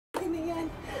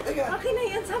teka. Akin na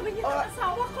yan, sabi niya ng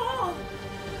asawa ko.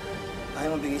 Ayaw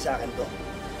mo bigay sa akin to.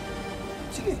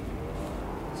 Sige.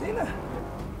 Sige na.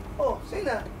 Sige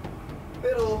na.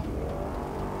 Pero,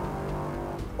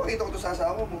 pakita ko to sa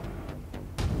asawa mo.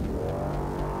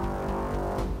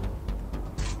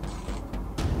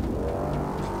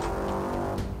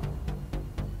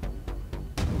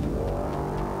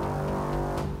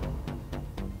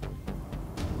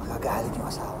 Magagalit yung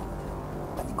asawa mo.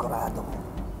 Panigurado ko.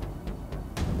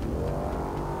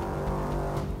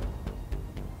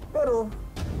 Pero,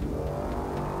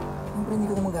 siyempre hindi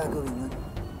ko naman gagawin yun.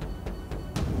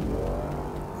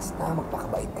 Basta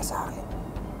magpakabait ka sa akin.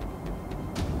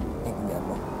 Naintindihan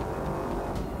mo?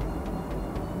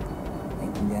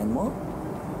 Naintindihan mo?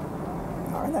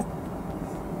 Okay na.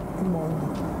 Come on.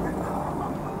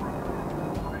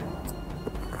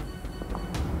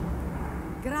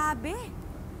 Grabe!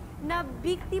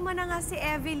 Nabiktima na nga si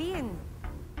Evelyn.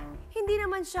 Hindi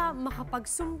naman siya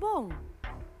makapagsumbong.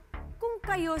 Kung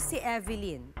kayo si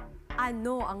Evelyn,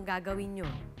 ano ang gagawin nyo?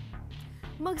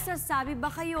 Magsasabi ba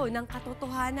kayo ng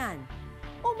katotohanan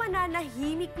o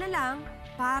mananahimik na lang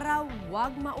para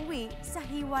wag mauwi sa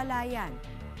hiwalayan?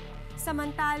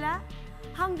 Samantala,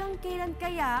 hanggang kailan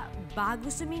kaya bago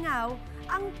sumingaw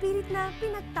ang pilit na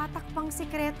pinagtatakpang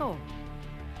sikreto?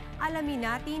 Alamin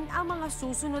natin ang mga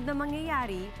susunod na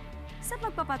mangyayari sa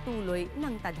pagpapatuloy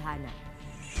ng tadhana.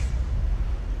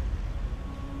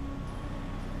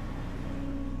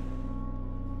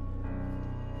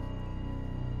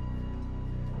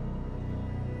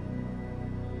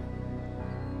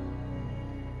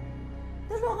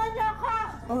 Tulungan niyo ako!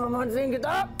 Mamansin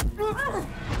kita!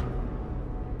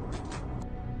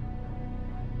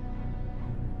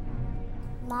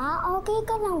 Ma, okay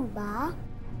ka lang ba?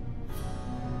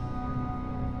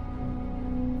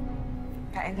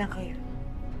 Kain lang kayo.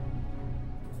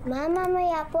 Ma,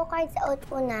 mamaya po kahit sa out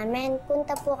po namin,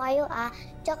 punta po kayo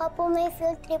Tsaka po may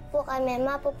field trip po kami,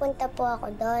 ma, pupunta po ako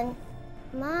doon.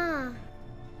 Ma!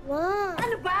 Ma!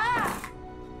 Ano ba?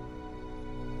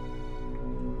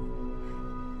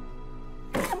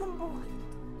 Anong buhay?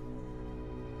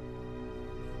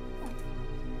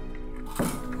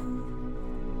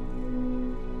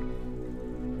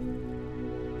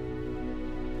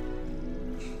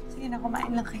 Sige na,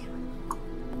 kumain lang kayo.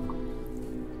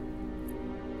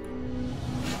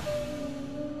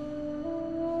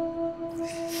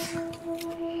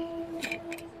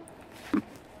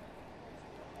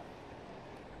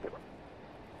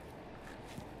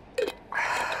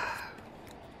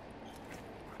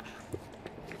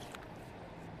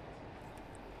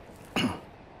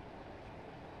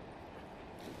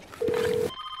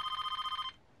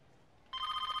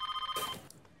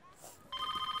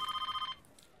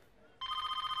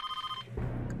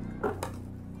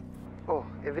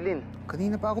 Evelyn,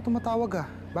 kanina pa ako tumatawag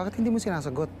Bakit hindi mo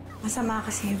sinasagot? Masama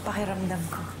kasi yung pakiramdam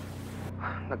ko.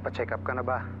 Nagpa-check up ka na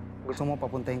ba? Gusto mo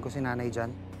papuntahin ko si nanay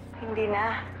dyan? Hindi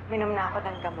na. Minom na ako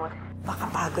ng gamot. Baka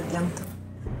pagod lang to.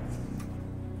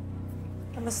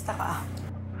 Kamusta ka?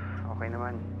 Okay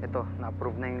naman. Ito,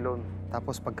 na-approve na yung loan.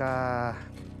 Tapos pagka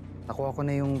nakuha ko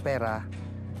na yung pera,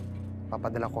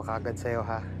 papadala ko kagad sa'yo,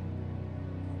 ha?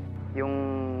 Yung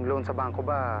loan sa bangko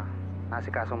ba,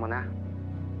 nasikaso mo na?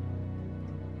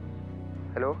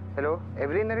 Hello? Hello?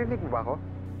 Evelyn, narinig mo ba ako?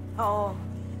 Oo.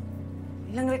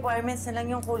 Ilang requirements na lang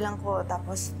yung kulang ko.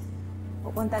 Tapos,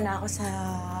 pupunta na ako sa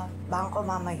bangko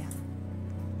mamaya.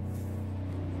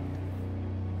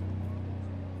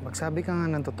 Magsabi ka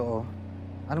nga ng totoo.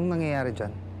 Anong nangyayari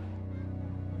dyan?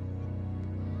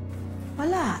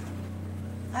 Wala.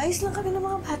 Ayos lang kami ng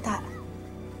mga bata.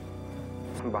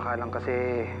 Baka lang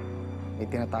kasi may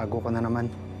tinatago ka na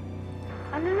naman.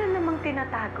 Ano na namang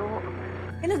tinatago?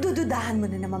 Nagdududahan mo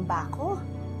na naman ba ako?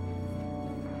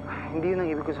 Hindi yun ang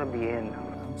ibig ko sabihin.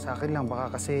 Sa akin lang,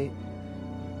 baka kasi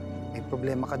may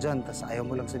problema ka dyan, tas ayaw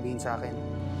mo lang sabihin sa akin.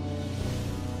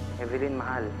 Evelyn,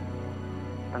 mahal.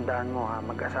 Tandaan mo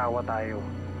mag-asawa tayo.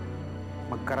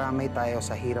 Magkaramay tayo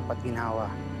sa hirap at ginhawa.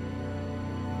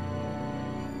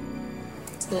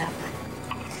 Salamat.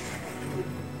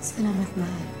 Salamat,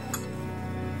 mahal.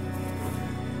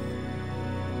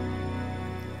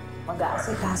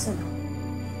 Mag-aasikaso na.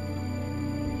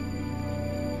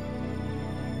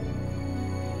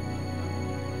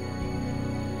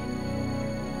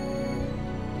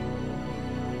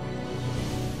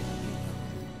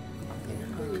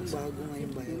 Bago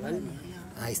ngayon ba yun?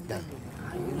 Ayos na.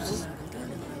 Ayos.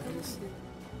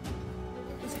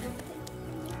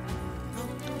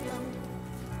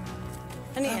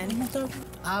 Ano yan?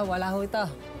 Wala ho ito.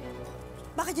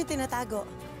 Bakit yung tinatago?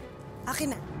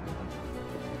 Akin na.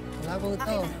 Wala po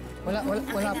ito.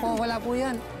 Wala po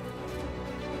yan.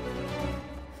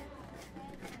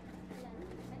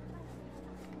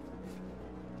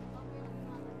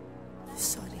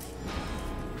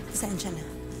 Pasensya na.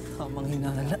 Tamang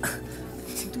hinala.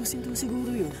 Sinto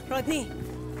siguro yun. Rodney!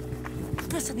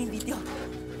 Nasaan yung video?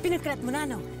 Pinagkalat mo na,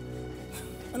 no?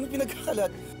 Ano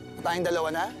pinagkakalat? Tayong dalawa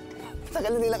na?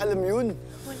 Tagal na nilang alam yun.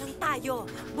 Walang tayo.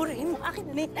 Burahin mo. Akin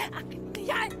na yan. Akin na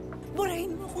yan.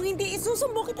 Burahin mo. Kung hindi,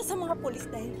 isusumbong kita sa mga polis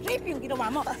dahil rape yung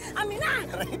ginawa mo. Amin na!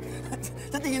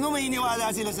 Sa tingin mo, maniniwala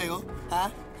sila sa'yo?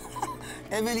 Ha?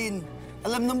 Evelyn,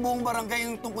 alam ng buong barangay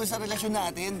yung tungkol sa relasyon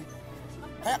natin.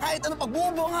 Kaya kahit ano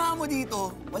pagbubunga mo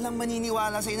dito, walang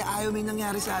maniniwala sa'yo na ayaw may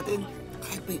nangyari sa atin.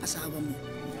 Kahit pa yung asawa mo.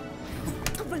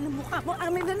 Kapal na mukha mo.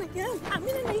 Amin na yan.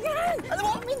 Amin na yan. Alam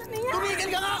mo, Amin na yan. tumigil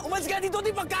ka nga! Umalis ka dito!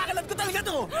 Ipagkakalat ko talaga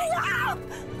to! Ayaw!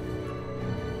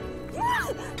 Yeah!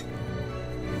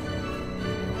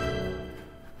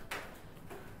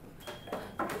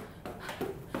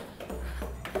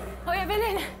 Hoy,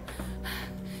 Evelyn!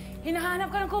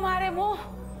 Hinahanap ka ng kumare mo.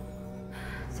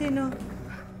 Sino?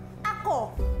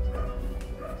 Ako!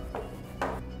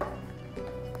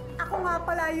 Ako nga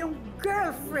pala yung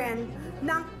girlfriend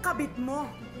ng kabit mo.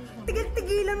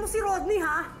 Tigil-tigilan mo si Rodney,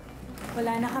 ha?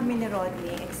 Wala na kami ni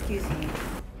Rodney. Excuse me.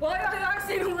 Hoy, kaya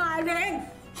sinungaling!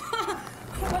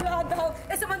 Wala daw.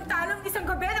 Samantalang isang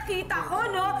gabi nakita ko,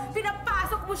 no?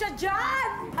 Pinapasok mo siya dyan!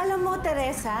 Alam mo,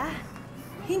 Teresa,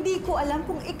 hindi ko alam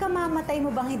kung ikamamatay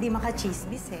mo bang hindi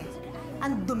makachismis eh.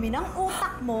 Ang dumi ng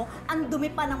utak mo, ang dumi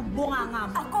pa ng bunganga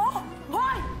mo. Ako?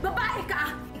 Hoy! Babae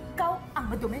ka! Ikaw ang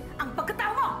madumi ang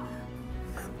pagkatao mo!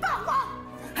 Pako!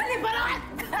 Halibaran!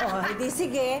 Oh, hindi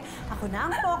sige. Ako na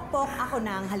ang pokpok, ako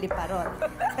na ang haliparot.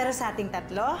 Pero sa ating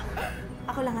tatlo,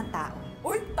 ako lang ang tao.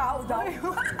 Uy, tao daw!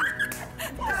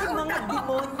 Kasi mga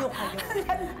demonyo kayo.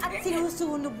 At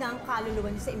sinusunog na ang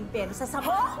kaluluwa niyo sa impyerno sa sama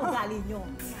ng ugali niyo.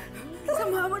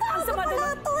 Sama mo na ang sama Wala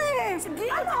naman! to eh! Sige!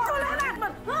 Ano? Wala na!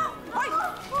 Hoy!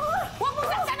 Huwag mong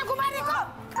saktan ang kumari ko!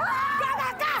 Gaga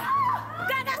ka!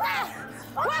 Gaga ka!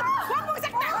 Huwag mong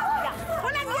saktan!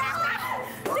 Walang hiya ka!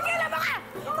 Sige lang ka!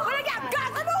 Walang hiya!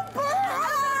 Gaga mo!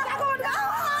 Gago mo na!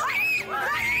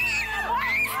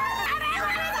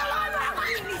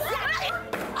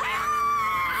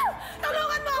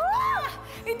 Tulungan mo ako!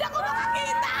 Hindi ako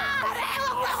makakita!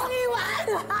 Huwag mo akong iwan!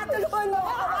 Tulungan mo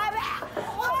ako!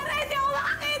 Hindi ako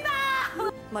makakita!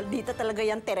 Maldita talaga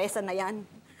yan, Teresa na yan.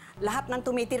 Lahat ng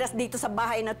tumitiras dito sa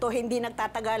bahay na to hindi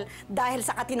nagtatagal dahil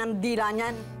sa katinandila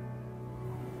niyan.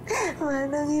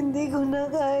 Manang hindi ko na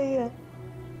kaya.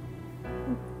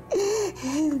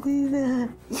 Hindi na.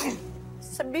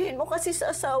 Sabihin mo kasi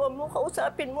sa asawa mo,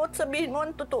 kausapin mo at sabihin mo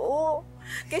ang totoo.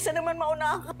 Kaysa naman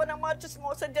maunahan ka pa ng mga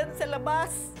tsismosa dyan sa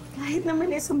labas. Kahit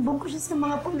naman isumbong ko siya sa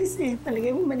mga pulis eh.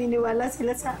 Talagang maniniwala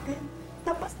sila sa akin.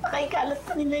 Tapos nakikalat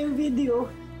pa nila yung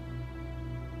video.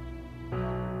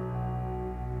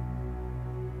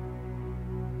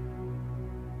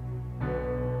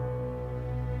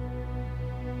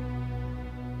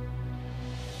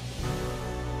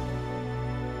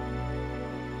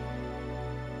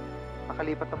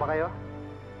 Nakalipat na ba kayo?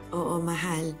 Oo,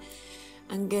 mahal.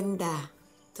 Ang ganda.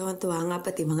 Tuwan-tuwa nga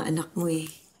pati mga anak mo eh.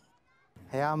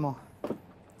 Hayaan mo.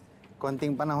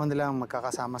 Konting panahon na lang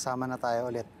magkakasama-sama na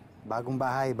tayo ulit. Bagong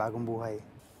bahay, bagong buhay.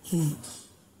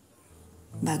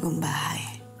 Bagong bahay.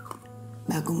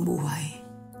 Bagong buhay.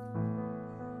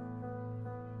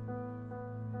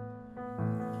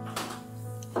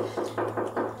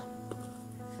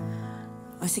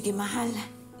 O sige, mahal.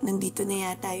 Nandito na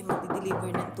yata yung mag-deliver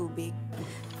ng tubig.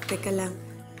 Teka lang,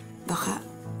 baka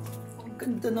Ang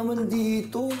ganda naman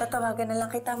dito. tatawagan na lang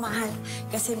kita, mahal.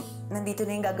 Kasi nandito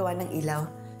na yung gagawa ng ilaw.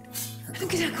 Anong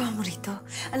ginagawa mo rito?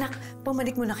 Anak,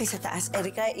 pumalik mo na kayo sa taas.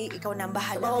 Erika, ikaw na ang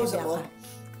bahala. Kausap ko.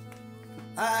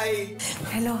 Hi!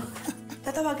 Hello.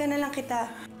 Tatawagan na lang kita.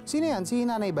 Sino yan? Si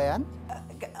nanay ba yan?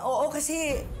 Oo,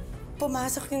 kasi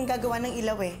pumasok yung gagawa ng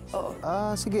ilaw eh. Oo.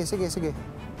 Sige.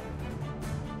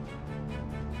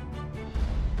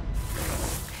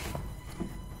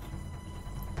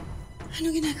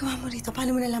 Anong ginagawa mo rito?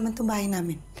 Paano mo nalaman itong bahay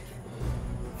namin?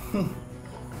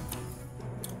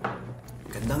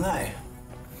 Ganda nga eh.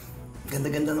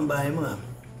 Ganda-ganda ng bahay mo ah.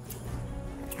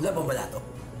 Wala pang balato?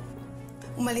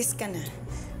 Umalis ka na.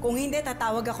 Kung hindi,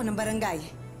 tatawag ako ng barangay.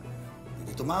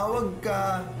 Hindi tumawag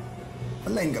ka.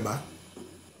 Online ka ba?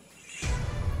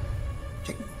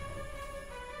 Check mo.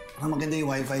 Parang maganda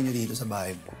yung wifi niyo dito sa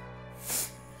bahay mo.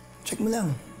 Check mo lang.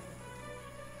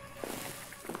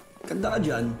 Ganda ka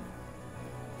dyan.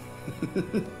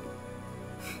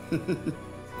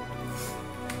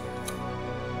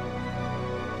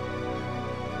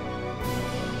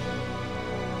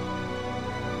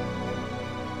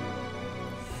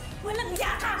 Walang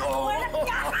yaka! Walang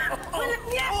yaka! Walang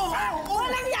yaka!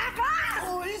 Walang yaka!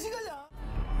 Oh, easy ka lang.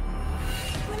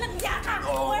 Walang yaka!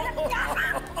 Walang yaka!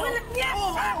 Walang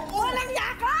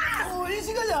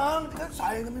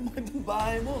Sayang naman mga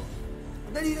bahay mo.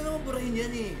 Madali na naman burahin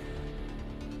yan eh.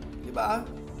 Di ba?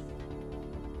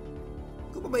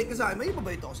 Kung mabait ka sa akin, may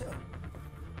mabait ako sa'yo.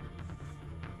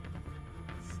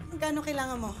 Magkano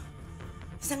kailangan mo?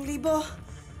 1,000?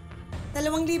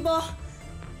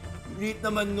 2,000? Liit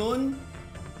naman nun.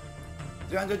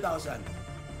 300,000.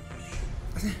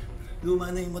 Kasi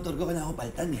luma na yung motor ko, kailangan ko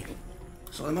palitan eh.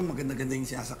 Gusto ko naman maganda-ganda yung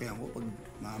sinasakyan ko pag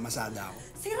mamasada ako.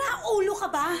 Sira ulo ka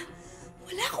ba?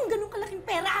 Wala akong ganun kalaking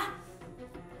pera!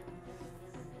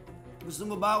 Gusto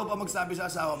mo ba ako pa magsabi sa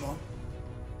asawa mo?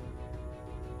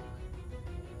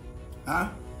 Ha?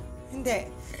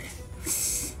 Hindi.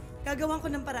 Gagawan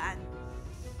ko ng paraan.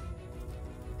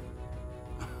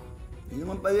 Hindi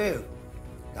naman pala eh.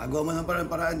 Gagawa mo ng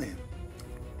paraan eh.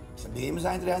 Sabihin mo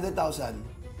sa akin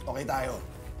 300,000, okay tayo.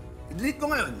 I-delete ko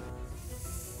ngayon.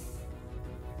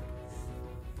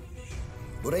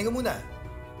 Burahin ko muna.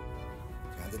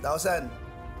 300,000.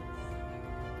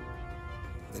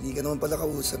 Dali ka naman pala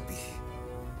kausap eh.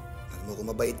 Alam mo,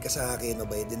 kung mabait ka sa akin,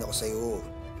 mabait din ako sa'yo.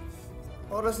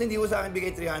 Oras na hindi mo sa akin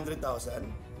bigay 300,000.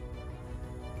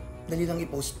 Dali lang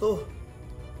i-post to.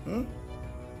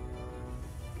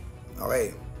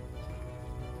 Okay.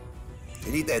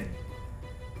 Deleted.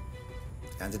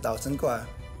 100,000 ko ha.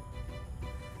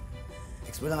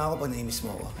 Text mo lang ako pag na-miss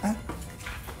mo ako. Ha?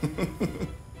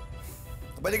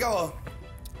 Balik ako.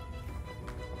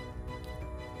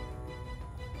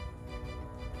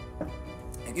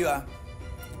 Thank you ha.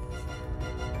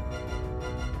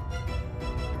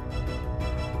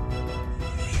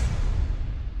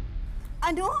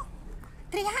 Ano?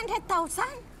 300,000?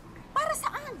 Para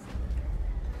saan?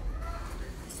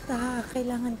 Basta,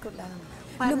 kailangan ko lang.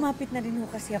 Lumapit na rin ho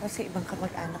kasi ako sa ibang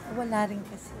kamag-anak ko. Wala rin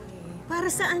kasi.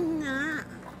 Para saan nga?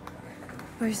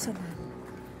 Personal.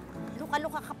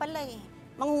 Luka-luka ka pala eh.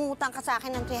 Mangungutang ka sa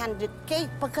akin ng 300K.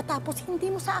 Pagkatapos,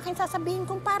 hindi mo sa akin sasabihin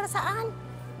kung para saan.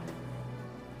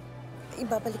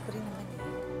 Ibabalik ko rin naman eh.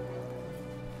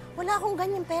 Wala akong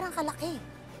ganyang perang kalaki.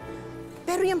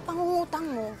 Pero yung pangungutang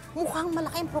mo, mukhang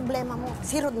malaki ang problema mo.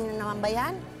 Si Rodney na naman ba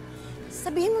yan?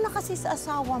 Sabihin mo na kasi sa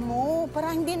asawa mo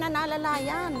para hindi na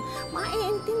nalalayan.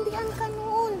 Maiintindihan ka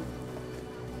nun.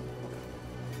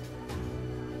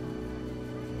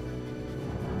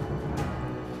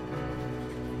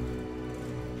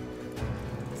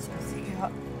 Sige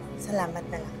ho. Salamat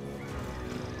na lang.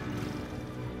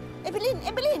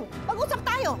 Evelyn! Mag-usap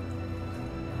tayo!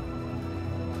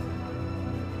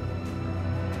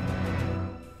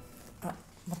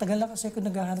 Matagal na kasi ako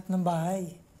naghahanap ng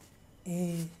bahay.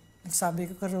 Nagsabi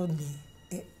ko kay Rodney,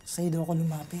 sa'yo daw ako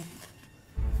lumapit.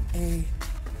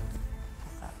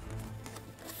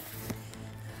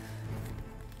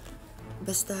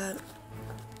 Basta,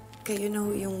 kayo na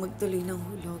ho yung magtuloy ng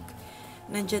hulog.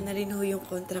 Nandyan na rin ho yung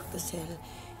contract to sell.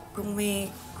 Kung may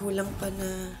kulang pa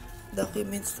na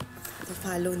documents, to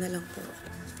follow na lang po.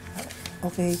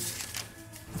 Okay.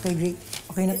 Okay, great.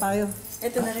 Okay na tayo.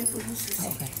 Ito na rin po yung susi.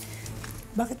 Okay.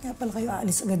 Bakit nga pala kayo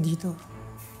aalis agad dito?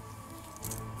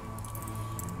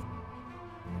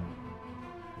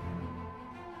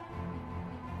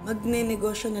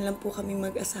 Magne-negosyo na lang po kami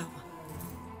mag-asawa.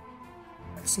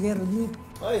 Sige, Rodney.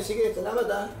 Okay, sige. Salamat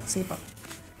ha. Sige pa.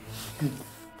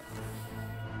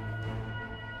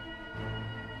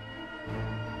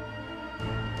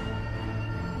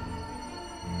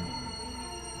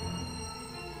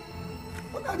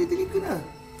 Delete ko na.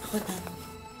 Ako na.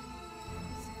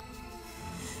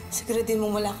 Siguraduhin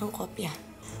mo wala kang kopya.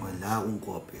 Wala akong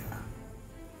kopya.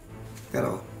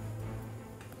 Pero,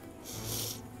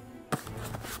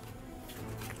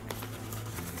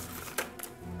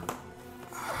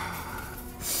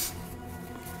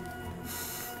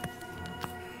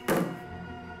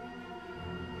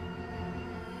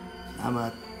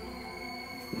 salamat.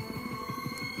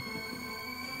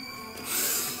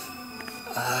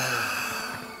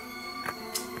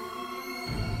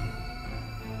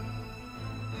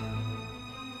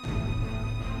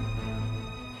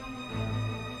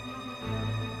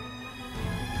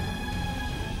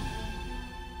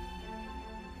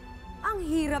 Ang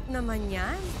hirap naman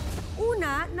yan.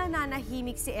 Una,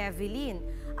 nananahimik si Evelyn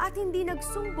at hindi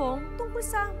nagsumbong tungkol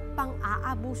sa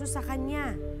pang-aabuso sa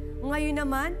kanya. Ngayon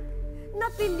naman,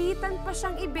 napilitan pa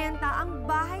siyang ibenta ang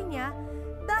bahay niya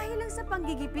dahil lang sa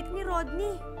panggigipit ni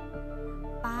Rodney.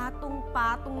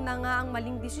 Patong-patong na nga ang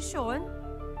maling desisyon.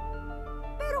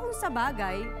 Pero kung sa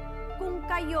bagay, kung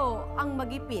kayo ang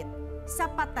magipit, sa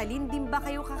patalin din ba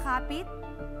kayo kakapit?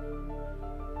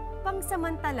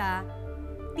 Pangsamantala,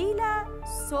 tila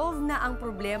solve na ang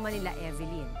problema nila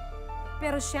Evelyn.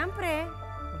 Pero siyempre,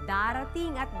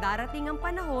 darating at darating ang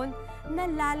panahon na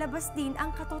lalabas din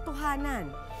ang katotohanan.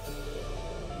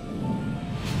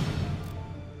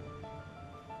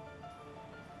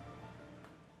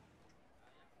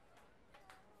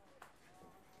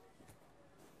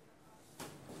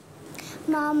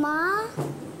 Mama,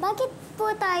 bakit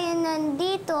po tayo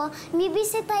nandito?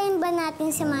 Bibisitahin ba natin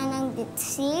si Manang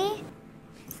Ditsi?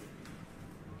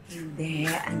 Hindi,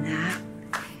 anak.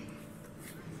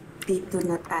 Dito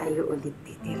na tayo ulit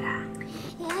titira.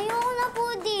 Ayoko na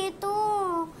po dito.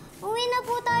 Uwi na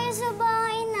po tayo sa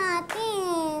bahay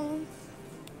natin.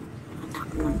 Anak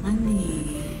naman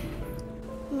eh.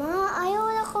 Ma,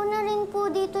 ayaw na ko na rin po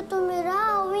dito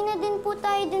tumira. Uwi na din po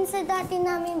tayo dun sa dati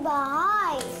naming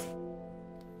bahay.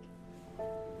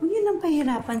 Huwag niyo lang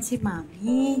pahirapan si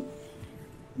Mami.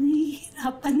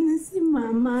 Nahihirapan na si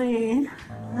Mama eh.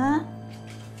 Ha?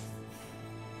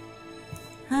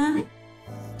 Ha?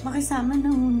 Makisama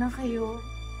na muna kayo.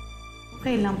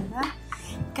 Okay lang ba?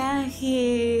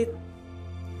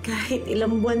 Kahit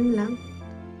ilang buwan lang.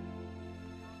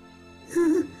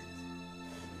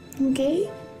 Okay?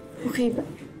 Okay ba?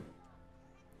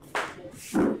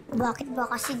 Bakit ba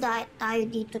kasi tayo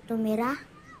dito tumira?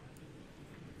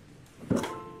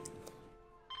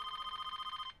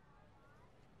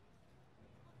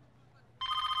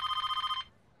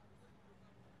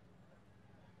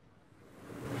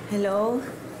 Hello?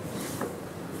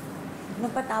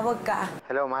 Napatawag ka?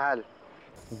 Hello, mahal.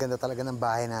 Ang ganda talaga ng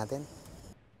bahay natin.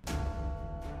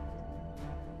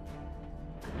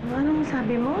 Anong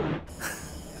sabi mo?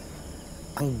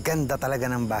 Ang ganda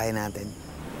talaga ng bahay natin.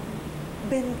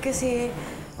 Ben, kasi...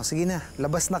 O sige na,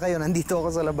 labas na kayo. Nandito ako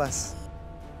sa labas.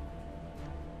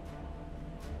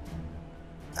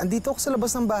 Andito ako sa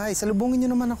labas ng bahay. Salubungin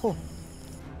niyo naman ako.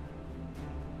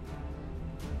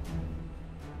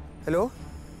 Hello?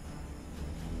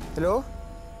 Hello?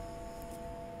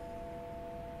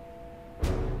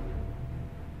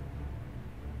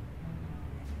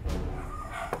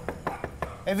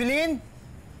 Evelyn?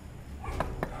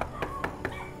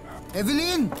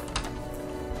 Evelyn!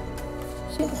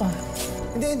 Sino ka?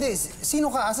 Hindi. Sino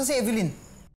ka? Asa si Evelyn?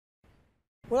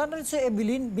 Wala na rin si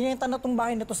Evelyn. Binenta na tong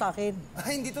bahay na to sa akin.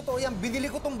 Ay, hindi totoo yan. Binili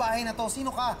ko tong bahay na to.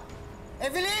 Sino ka?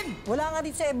 Evelyn! Wala nga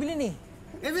rin si Evelyn eh.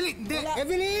 Evelyn! Hindi!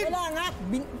 Evelyn! Wala nga.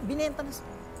 Binenta na sa...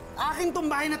 Akin tong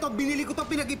bahay na to. Binili ko to.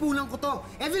 Pinag-ipunan ko to.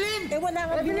 Evelyn! Eh wala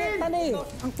nga Evelyn! binenta na eh.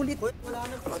 Ang kulit. Wala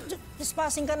na.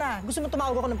 Trespassing ka na. Gusto mo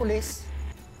tumawag ako ng pulis?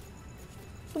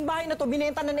 Itong bahay na to,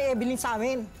 binenta na ni Evelyn sa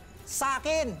amin. Sa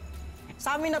akin.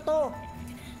 Sa amin na to.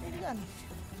 Hindi yan.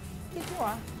 Dito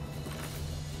ah.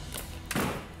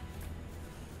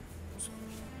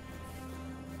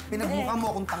 Pinagmukha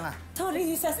mo akong tanga.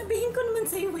 Sorry, sasabihin ko naman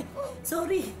sa'yo eh.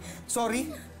 Sorry.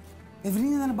 Sorry?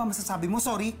 Evelyn, ano na ba masasabi mo?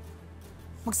 Sorry?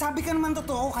 Magsabi ka naman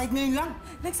totoo kahit ngayon lang.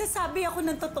 Nagsasabi ako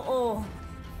ng totoo.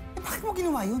 Eh, bakit mo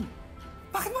ginawa yun?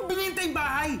 Bakit mo binenta yung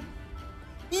bahay?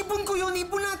 Ibon ko yun,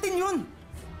 ibon natin yun.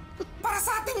 Para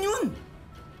sa atin yun.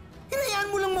 Hinayaan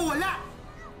mo lang mawala.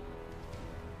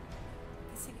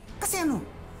 Kasi ano?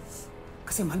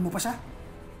 Kasi mahal mo pa siya?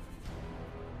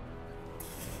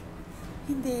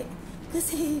 Hindi.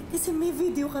 Kasi may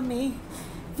video kami.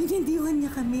 Binindiyuhan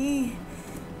niya kami.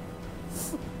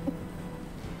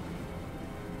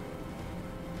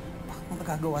 Bakit mo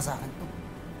nagagawa sa akin to?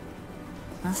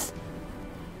 Ha?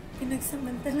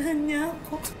 Pinagsamantalahan niya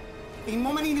ako. Tingin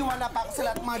mo maniniwala pa ako sa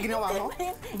lahat ng mga ginawa mo?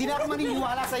 Hindi na ako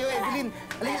maniniwala sa'yo, Evelyn.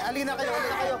 Alina kayo.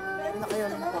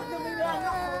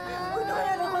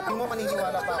 Tingin mo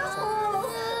maniniwala pa ako sa'yo.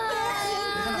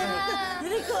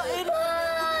 Rico, Hindi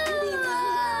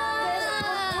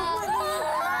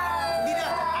na!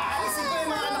 Aalisin ko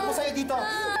yung mga anak mo sa'yo dito!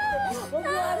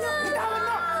 Bitawan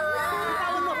mo!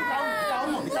 Alam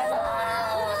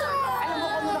mo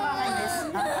kung ano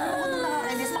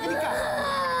nakakainis? Makinig ka!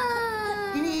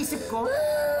 Iniisip ko,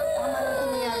 tama lang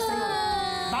itong nangyari sa'yo.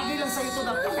 Bagay lang sa'yo ito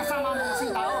na kasama mo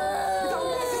kasing tao.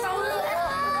 Bitawan mo!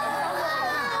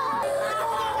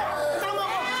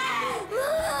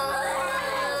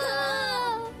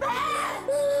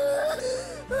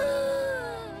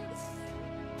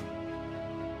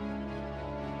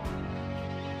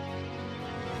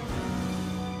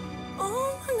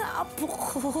 Oh, mga apo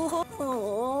ko.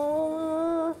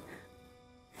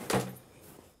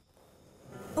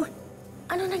 Oh,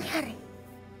 ano nangyari?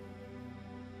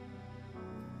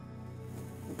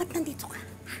 Ba't nandito ka?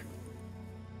 Ha?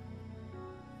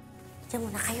 Diyan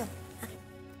muna kayo. Ha?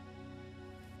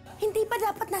 Hindi ba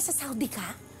dapat nasa Saudi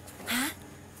ka? Ha?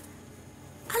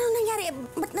 Ano nangyari?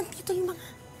 Ba't nandito yung mga...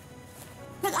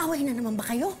 Nag-away na naman ba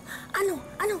kayo? Ano?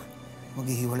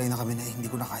 Maghihiwalay na kami na hindi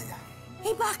ko na kaya.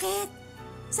 Eh bakit?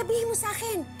 Sabihin mo sa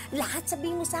akin. Lahat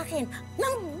sabihin mo sa akin.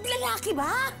 Nang lalaki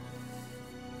ba?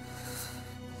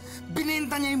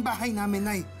 Binenta niya yung bahay namin,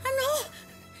 Nay. Ano?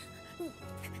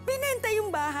 Binenta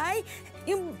yung bahay?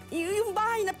 Yung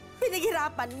bahay na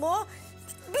pinaghirapan mo?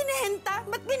 Binenta?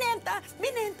 Ba't binenta?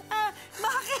 Binenta?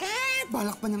 Bakit?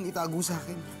 Balak pa niyang itago sa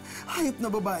akin. Hayop na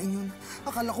babaeng yun.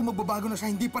 Akala ko magbabago na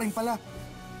siya, hindi pa rin pala.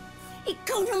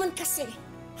 Ikaw naman kasi,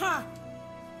 ha?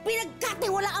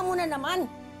 Pinagkatiwalaan mo na naman.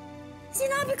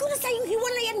 Sinabi ko na sa'yo,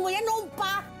 hiwalayan mo yan noon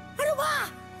pa. Ano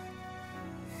ba?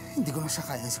 Hindi ko na siya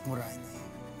kayang sikmurain eh.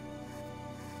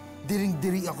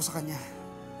 Diring-diri ako sa kanya.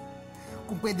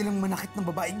 Kung pwede lang manakit ng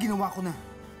babae, ginawa ko na.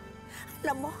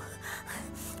 Alam mo,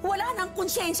 wala nang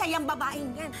konsyensya yung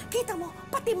babaeng yan. Kita mo,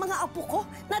 pati mga apo ko,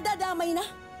 nadadamay na.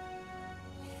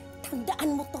 Tandaan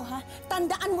mo to, ha?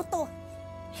 Tandaan mo to.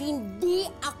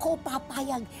 Hindi ako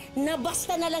papayag na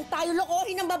basta na lang tayo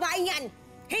lokohin ng babaeng yan.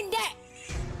 Hindi!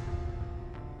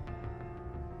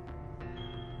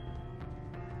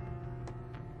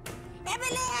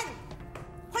 Evelyn!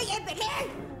 Hoy, Evelyn!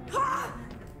 Ha?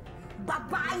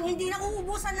 Babaeng hindi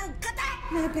nauubusan ng kate!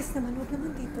 Nebes naman, huwag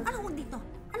naman dito. Ano huwag dito?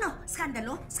 Ano?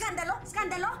 Skandalo? Skandalo?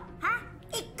 Skandalo? Ha?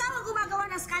 Ikaw ang gumagawa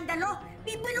ng skandalo!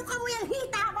 Bibinuka mo yung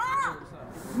hita mo!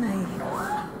 Nay.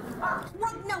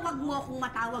 Wag mo akong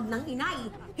matawag ng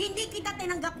inay. Hindi kita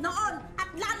tinanggap noon at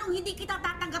lalong hindi kita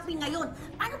tatanggapin ngayon.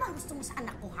 Ano bang gusto mo sa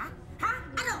anak ko, ha? Ha?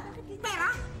 Ano?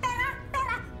 Pera? Pera?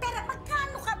 Pera? Pera?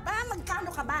 Magkano ka ba? Magkano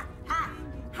ka ba? Ha?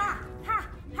 Ha? Ha?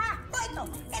 Ha? O ito!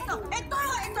 Ito! Ito!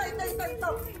 Ito! Ito! Ito! Ito!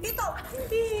 Ito!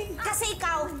 Kasi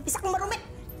ikaw, isa kang marumit.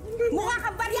 Mukha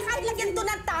kang barya kahit lagyan to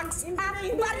ng tags. Ha?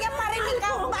 Barya pa rin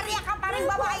ikaw. Barya ka pa rin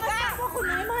babae ka. Ako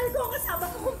na, mahal ko ang kasama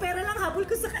ko kung pera lang habol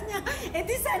ko sa kanya. Eh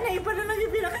di sana iba na lang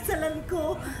yung pinakasalan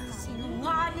ko.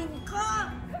 Sinungaling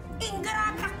ka!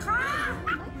 Ingrata ka!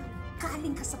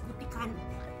 Galing ka sa putikan.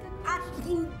 At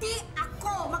hindi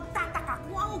ako magtataka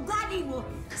kung ang ugali mo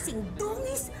kasing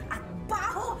dungis at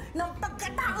baho ng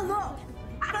pagkatao mo.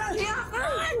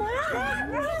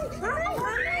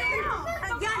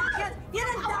 Yan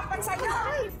ang dapat sa'yo.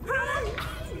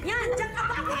 Yan, diyan ka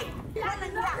bakit?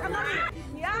 Walang niya ka ba?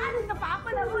 Yan,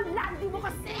 napapanahon lang, di mo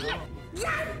kasi.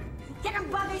 Yan! Yan ang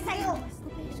bagay sa'yo.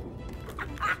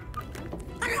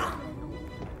 Ano?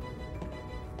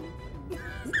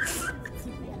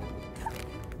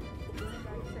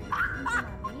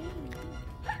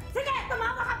 Sige,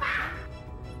 tumawa ka pa!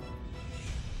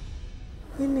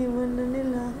 Iniwan na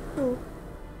nila ako.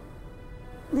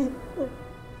 Dito.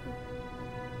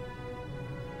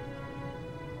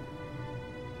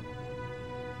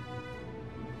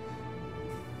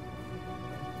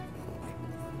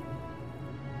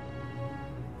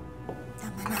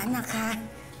 Tama na, anak, ha?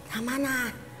 Tama na.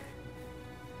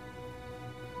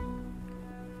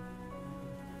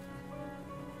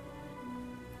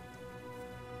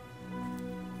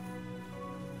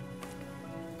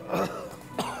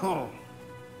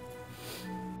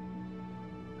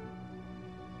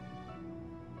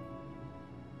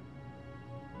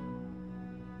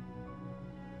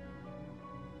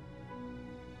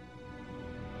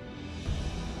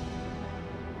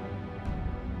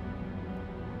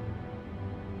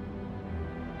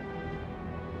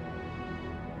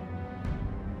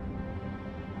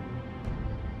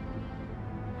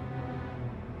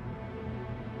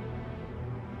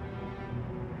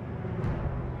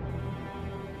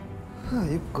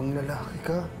 Hayop kang lalaki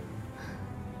ka.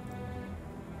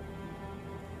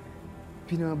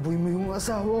 Binaboy mo yung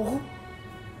asawa ko.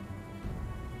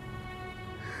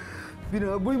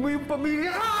 Binaboy mo yung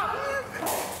pamilya ko!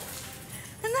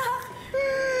 Anak!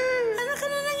 Anak,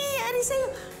 ano nangyayari sa'yo?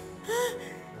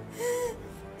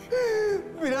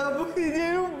 Binaboy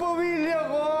niya yung pamilya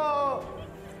ko!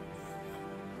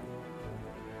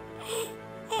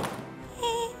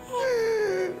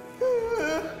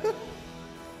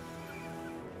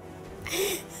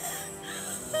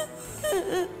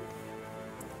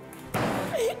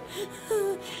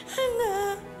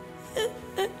 Anak!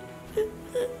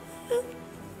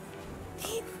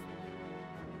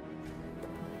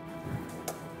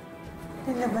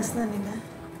 Nilabas na nila.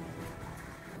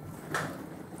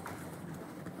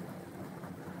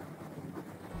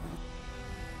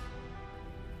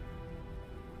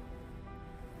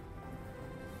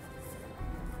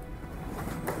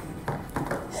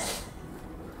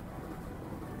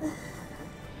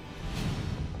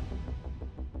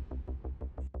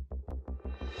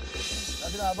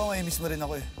 Sabi na ba, may miss mo rin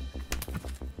ako eh.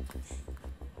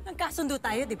 Nagkasundo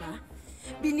tayo, di ba?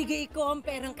 Binigay ko ang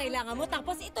perang kailangan mo,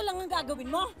 tapos ito lang ang gagawin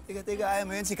mo. Teka, ayaw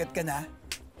mo yun, sikat ka na.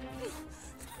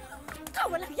 Ikaw,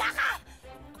 walang yaka!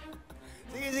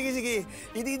 Sige.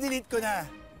 I-delete ko na.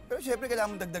 Pero syempre,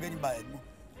 kailangan mong dagdagan yung bayad mo.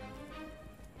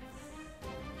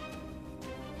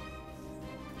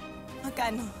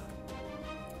 Magkano?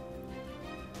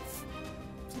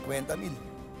 50,000.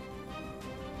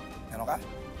 Ano ka?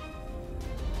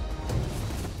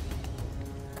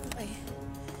 Okay.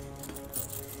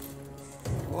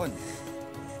 hapon.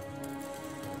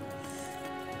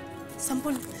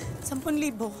 10,000.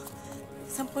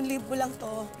 10,000 lang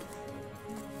to.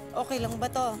 Okay lang ba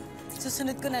to?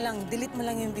 Susunod ko na lang. Delete mo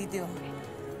lang yung video.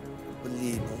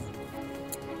 10,000.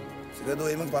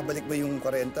 Siguraduhin magpabalik ba yung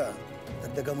 40?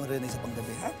 Dagdagan mo rin sa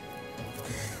panggabi, ha?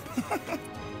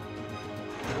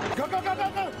 Go!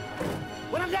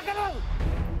 Walang gagalaw!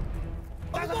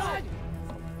 Pagkakalay!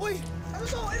 Uy! Ano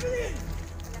to, Evelyn?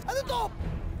 Ano to?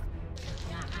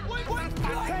 Uy!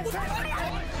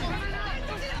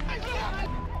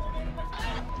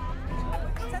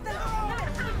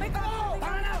 May tao!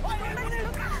 Tama na!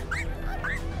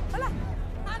 Wala!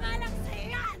 Tama lang sa'yo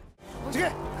yan! Sige!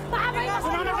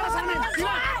 Sumama ka na sa amin!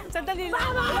 Sila! Sandali lang!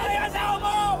 Wala yung asawa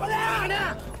mo! Wala!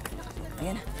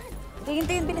 Ayan na.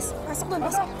 Tingin, bilis. Pasok doon,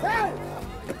 pasok. Hey!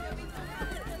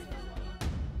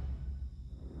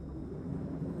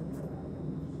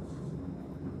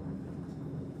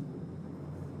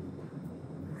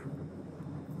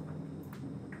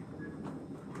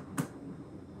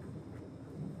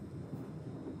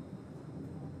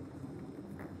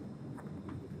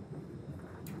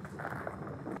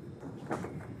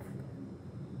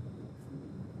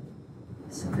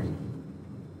 Sorry.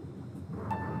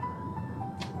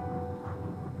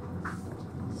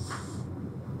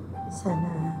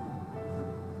 Sana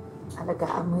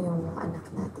alagaan mo yung anak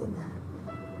natin, ha?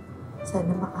 Sana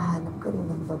makahanap ka rin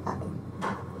ng babae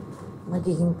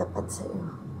magiging tapat sa'yo.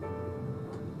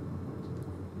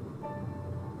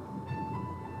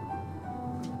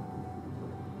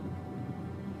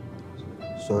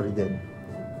 Sorry, Dad.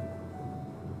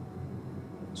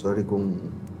 Sorry kung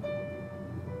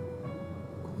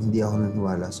hindi ako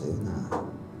naniwala sa'yo na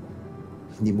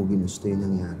hindi mo ginusto yung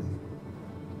nangyari.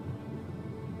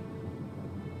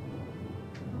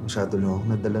 Masyado lang ako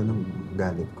nadala ng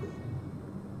galit ko.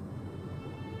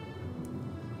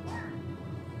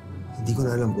 Hindi ko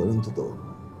na alam kung anong totoo.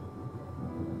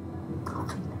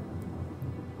 Okay lang.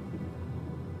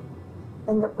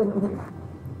 Tanggap ko naman.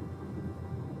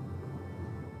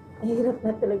 Mahirap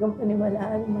na talagang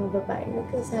paniwalaan ng mga babae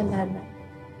nagkasalanan.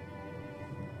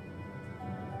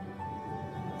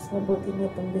 Mas mabuti na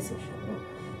itong desisyon mo.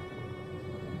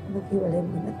 Maghiwalay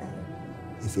muna tayo.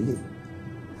 Evelyn.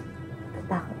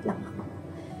 Natakot lang ako.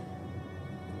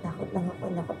 Natakot lang ako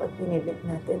na kapag pinilit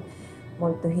natin,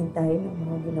 multuhin tayo ng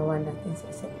mga ginawa natin sa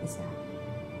isa't isa.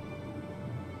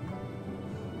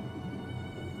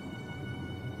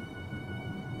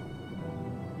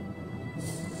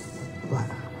 Ba?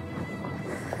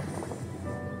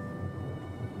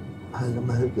 Mahal na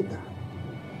mahal kita.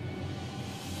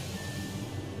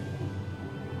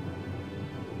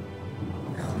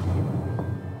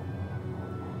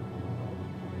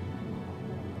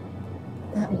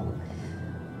 Tama.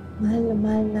 Mahal na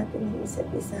mahal natin ang isa't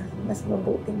isa. Mas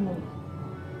mabuting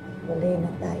walay na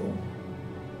tayo.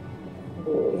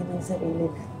 Buuin ang sarili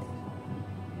natin.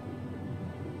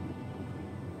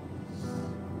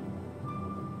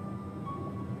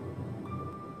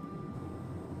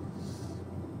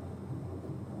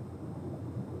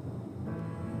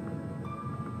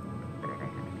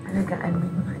 Alagaan mo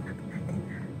yung mga anak natin,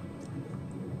 ha?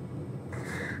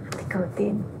 At ikaw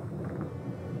din.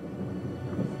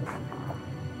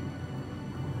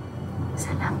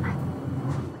 Salamat.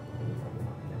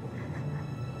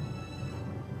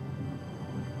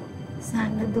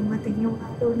 Sana dumating yung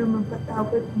araw na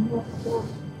mapatawad mo ako.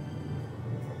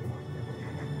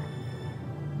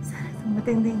 Sana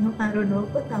dumating din yung araw na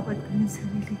mapatawad ko yung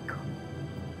sarili ko.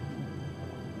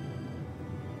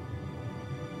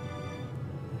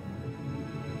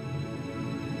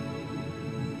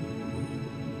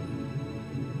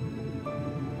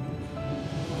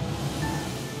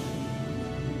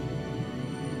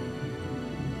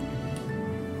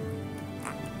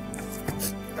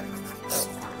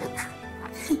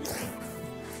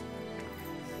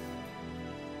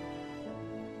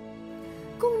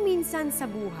 Kung minsan sa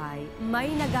buhay,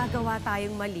 may nagagawa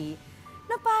tayong mali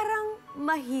na parang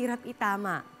mahirap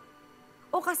itama,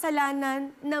 o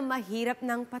kasalanan na mahirap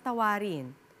nang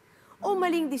patawarin, o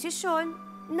maling desisyon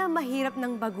na mahirap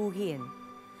nang baguhin.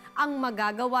 Ang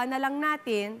magagawa na lang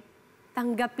natin,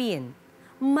 tanggapin,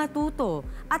 matuto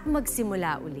at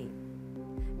magsimula uli.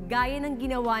 Gaya ng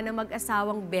ginawa ng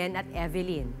mag-asawang Ben at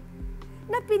Evelyn,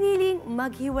 na piniling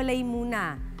maghiwalay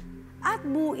muna at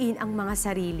buuin ang mga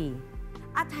sarili.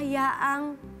 At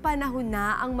hayaang panahon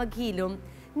na ang maghilom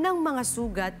ng mga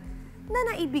sugat na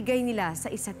naibigay nila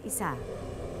sa isa't isa.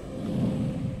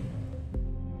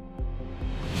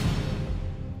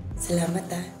 Salamat,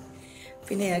 ha.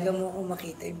 Pinayagan mo akong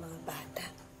makita yung mga bata.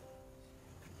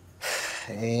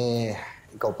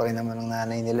 Ikaw pa rin naman ang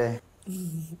nanay nila, eh.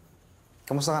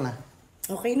 Kamusta ka na?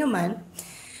 Okay naman.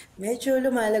 Medyo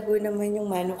lumalago naman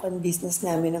yung manukan business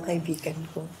namin ng kaibigan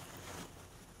ko.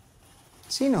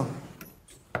 Sino?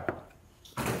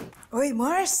 Uy,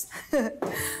 Mars!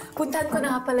 Puntahan ko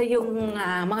na nga pala yung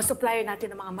mga supplier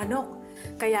natin ng mga manok.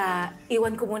 Kaya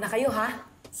iwan ko muna kayo,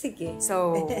 ha? Sige.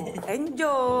 So,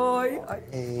 enjoy!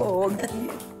 Ay,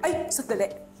 pogi. Ay, sandali.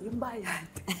 Yung bayad.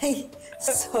 Ay,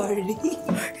 sorry.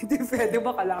 Hindi pwede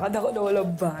makalakad ako na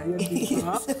walang bayad, di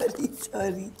ba?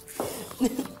 Sorry.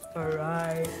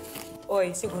 Alright.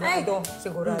 Oy, sigurado.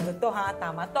 Sigurado to, ha?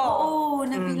 Tama to. Oo,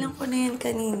 nabilang ko na yan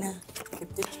kanina.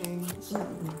 Keep the change.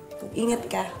 Ingat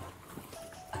ka.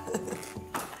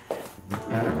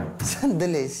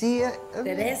 Sandali,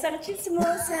 Teresa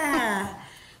Tsismosa.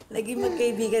 Naging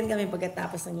magkaibigan kami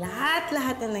pagkatapos ng lahat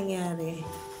na nangyari.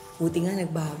 Buti nga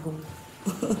nagbago.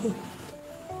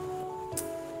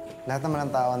 Lahat naman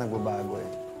ng tao nagbabago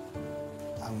eh.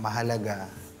 Ang mahalaga,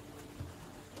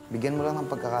 bigyan mo lang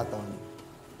ng pagkakataon.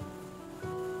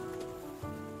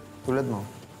 Tulad mo.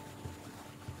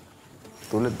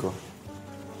 Tulad ko.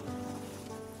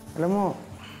 Alam mo,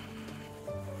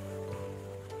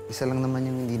 isa lang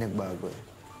naman yung hindi nagbago eh.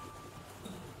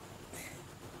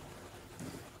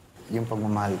 Yung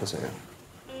pagmamahal ko sa'yo.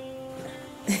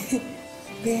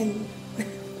 Ben.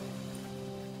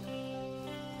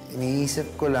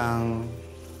 Iniisip ko lang,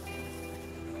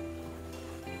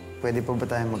 pwede pa ba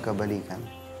tayong magkabalikan?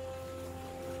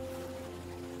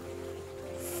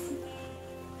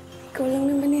 Ikaw lang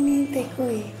naman hinihintay ko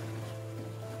eh.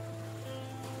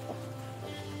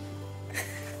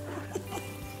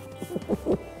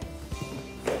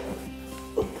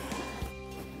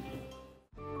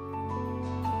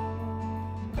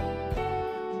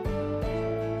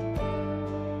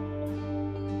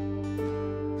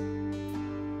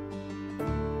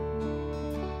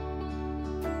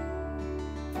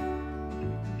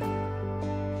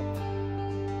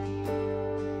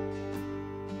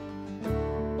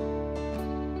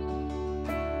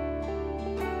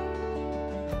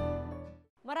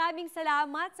 Maraming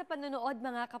salamat sa panonood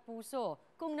mga kapuso.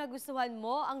 Kung nagustuhan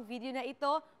mo ang video na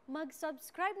ito,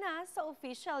 mag-subscribe na sa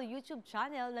official YouTube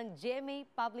channel ng GMA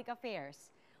Public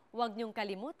Affairs. Huwag niyong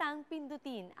kalimutang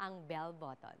pindutin ang bell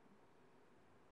button.